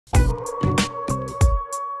Hi,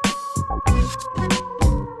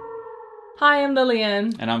 I'm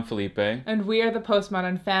Lillian. And I'm Felipe. And we are the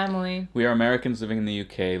Postmodern family. We are Americans living in the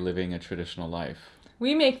UK, living a traditional life.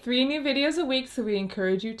 We make 3 new videos a week, so we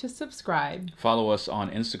encourage you to subscribe. Follow us on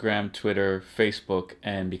Instagram, Twitter, Facebook,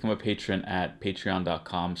 and become a patron at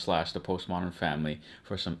patreon.com/thepostmodernfamily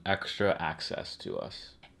for some extra access to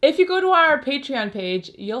us. If you go to our Patreon page,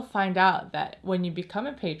 you'll find out that when you become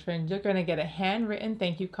a patron, you're going to get a handwritten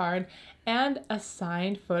thank you card and a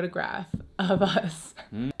signed photograph of us.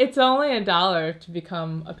 It's only $1 to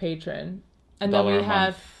become a patron. And then we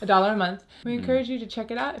have $1 a month. We encourage you to check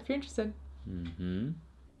it out if you're interested.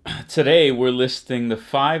 Today, we're listing the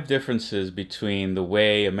 5 differences between the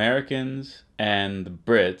way Americans and the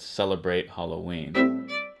Brits celebrate Halloween.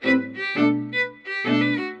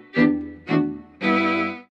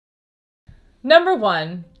 Number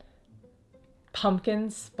 1,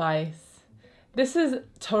 pumpkin spice. This is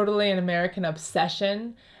totally an American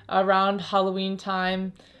obsession around Halloween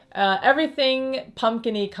time. Everything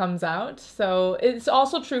pumpkin-y comes out, so it's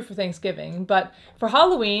also true for Thanksgiving. But for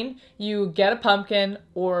Halloween, you get a pumpkin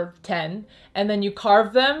or 10, and then you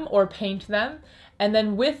carve them or paint them. And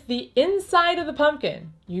then with the inside of the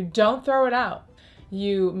pumpkin, you don't throw it out.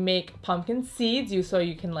 You make pumpkin seeds, so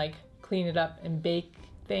you can like clean it up and bake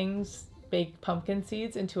things. Bake pumpkin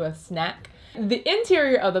seeds into a snack. The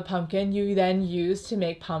interior of the pumpkin you then use to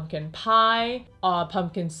make pumpkin pie,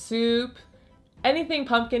 pumpkin soup, anything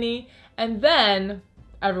pumpkin-y, and then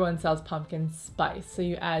everyone sells pumpkin spice. So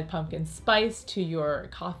you add pumpkin spice to your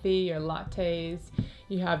coffee, your lattes,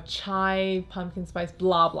 you have chai, pumpkin spice,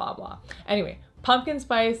 blah, blah, blah. Anyway, pumpkin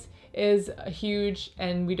spice is huge,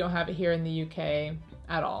 and we don't have it here in the UK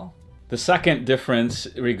at all. The second difference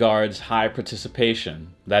regards high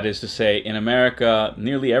participation. That is to say, in America,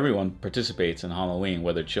 nearly everyone participates in Halloween,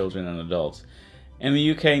 whether children and adults. In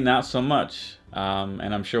the UK, not so much.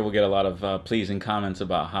 And I'm sure we'll get a lot of pleasing comments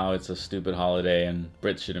about how it's a stupid holiday and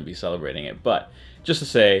Brits shouldn't be celebrating it. But just to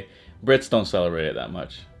say, Brits don't celebrate it that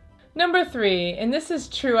much. Number 3, and this is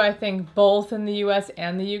true I think both in the US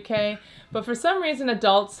and the UK, but for some reason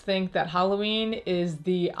adults think that Halloween is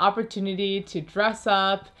the opportunity to dress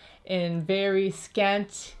up in very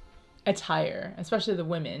scant attire, especially the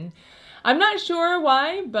women. I'm not sure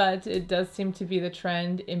why, but it does seem to be the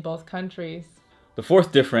trend in both countries. The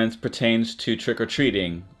fourth difference pertains to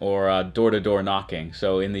trick-or-treating or door-to-door knocking.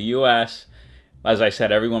 So in the US, as I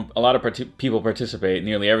said, a lot of people participate,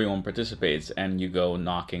 nearly everyone participates, and you go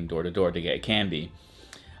knocking door-to-door to get candy.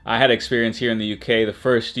 I had experience here in the UK. The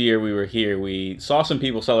first year we were here, we saw some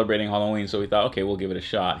people celebrating Halloween, so we thought, okay, we'll give it a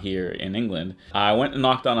shot here in England. I went and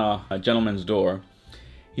knocked on a gentleman's door.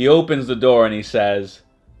 He opens the door and he says,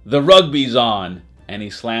 "The rugby's on!" And he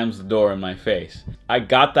slams the door in my face. I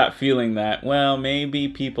got that feeling that, well, maybe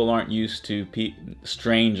people aren't used to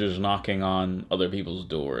strangers knocking on other people's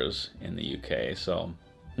doors in the UK, so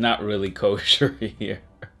not really kosher here.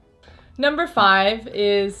 Number 5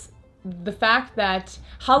 is the fact that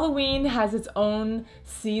Halloween has its own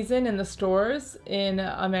season in the stores in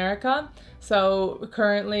America. So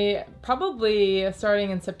currently, probably starting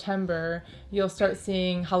in September, you'll start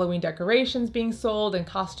seeing Halloween decorations being sold and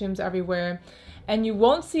costumes everywhere. And you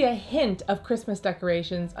won't see a hint of Christmas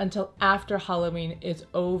decorations until after Halloween is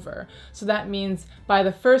over. So that means by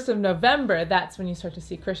the 1st of November, that's when you start to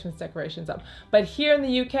see Christmas decorations up. But here in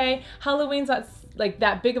the UK, Halloween's not like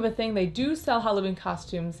that big of a thing. They do sell Halloween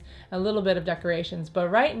costumes, a little bit of decorations, but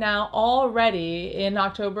right now, already in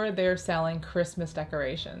October, they're selling Christmas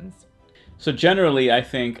decorations. So generally, I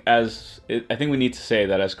think we need to say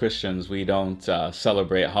that as Christians, we don't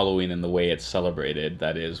celebrate Halloween in the way it's celebrated.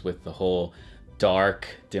 That is, with the whole dark,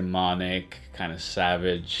 demonic, kind of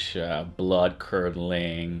savage,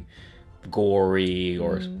 blood-curdling, gory,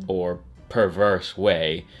 or perverse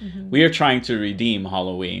way. We are trying to redeem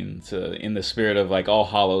Halloween in the spirit of like All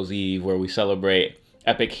Hallows Eve, where we celebrate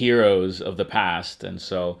epic heroes of the past, and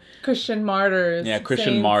so Christian martyrs. Yeah,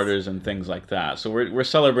 Christian saints. martyrs and things like that. So we're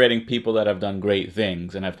celebrating people that have done great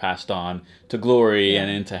things and have passed on to glory and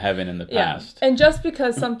into heaven in the past. And just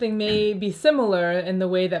because something may be similar in the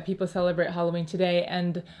way that people celebrate Halloween today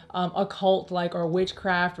and a cult like or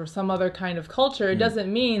witchcraft or some other kind of culture, it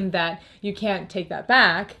doesn't mean that you can't take that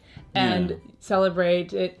back and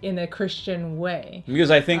celebrate it in a Christian way. Because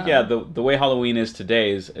I think, the way Halloween is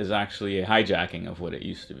today is actually a hijacking of what it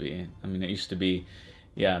used to be. I mean, it used to be,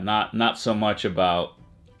 not so much about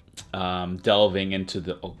delving into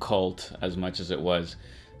the occult as much as it was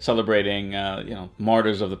celebrating,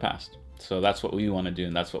 martyrs of the past. So that's what we want to do,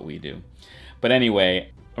 and that's what we do. But anyway,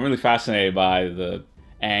 I'm really fascinated by the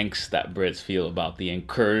angst that Brits feel about the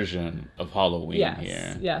incursion of Halloween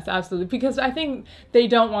here. Yes, absolutely. Because I think they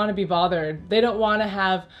don't want to be bothered. They don't want to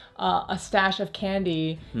have a stash of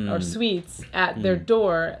candy or sweets at their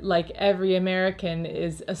door like every American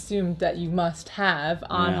is assumed that you must have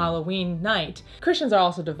on Halloween night. Christians are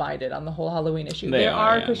also divided on the whole Halloween issue. There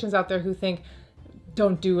are Christians out there who think,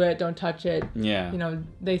 don't do it, don't touch it. Yeah. You know,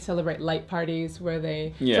 they celebrate light parties where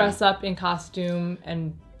they dress up in costume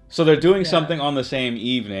and... So they're doing something on the same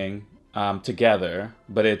evening together,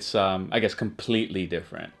 but it's, I guess, completely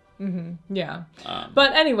different. Yeah.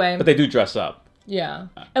 But anyway... But they do dress up. Yeah.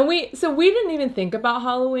 And we didn't even think about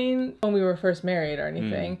Halloween when we were first married or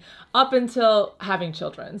anything up until having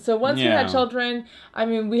children. So once we had children, I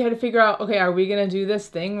mean, we had to figure out, okay, are we going to do this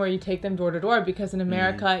thing where you take them door to door? Because in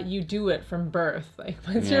America, you do it from birth. Like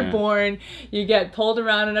once you're born, you get pulled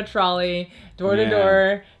around in a trolley, door to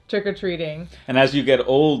door, trick-or-treating. And as you get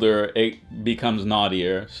older, it becomes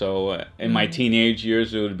naughtier. So in my teenage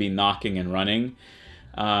years, it would be knocking and running.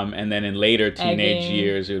 And then in later teenage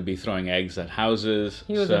years, it would be throwing eggs at houses.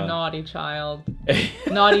 He was a naughty child.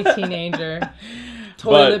 Naughty teenager.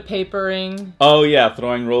 Toilet papering. Oh, yeah.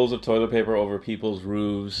 Throwing rolls of toilet paper over people's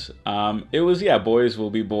roofs. It was, boys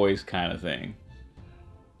will be boys kind of thing.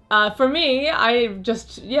 For me,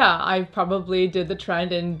 I probably did the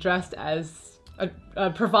trend and dressed as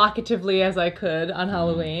provocatively as I could on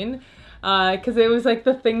Halloween. Because it was like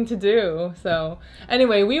the thing to do. So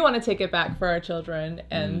anyway, we want to take it back for our children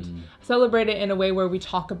and celebrate it in a way where we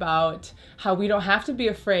talk about how we don't have to be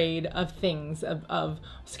afraid of things, of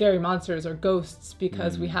scary monsters or ghosts,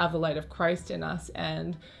 because we have the light of Christ in us,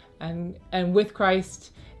 and with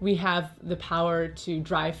Christ we have the power to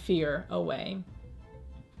drive fear away.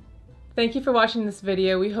 Thank you for watching this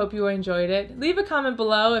video. We hope you enjoyed it. Leave a comment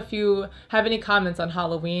below if you have any comments on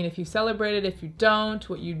Halloween, if you celebrate it, if you don't,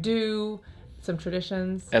 what you do, some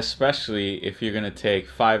traditions. Especially if you're going to take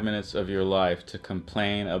 5 minutes of your life to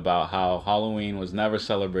complain about how Halloween was never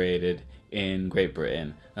celebrated in Great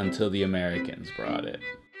Britain until the Americans brought it.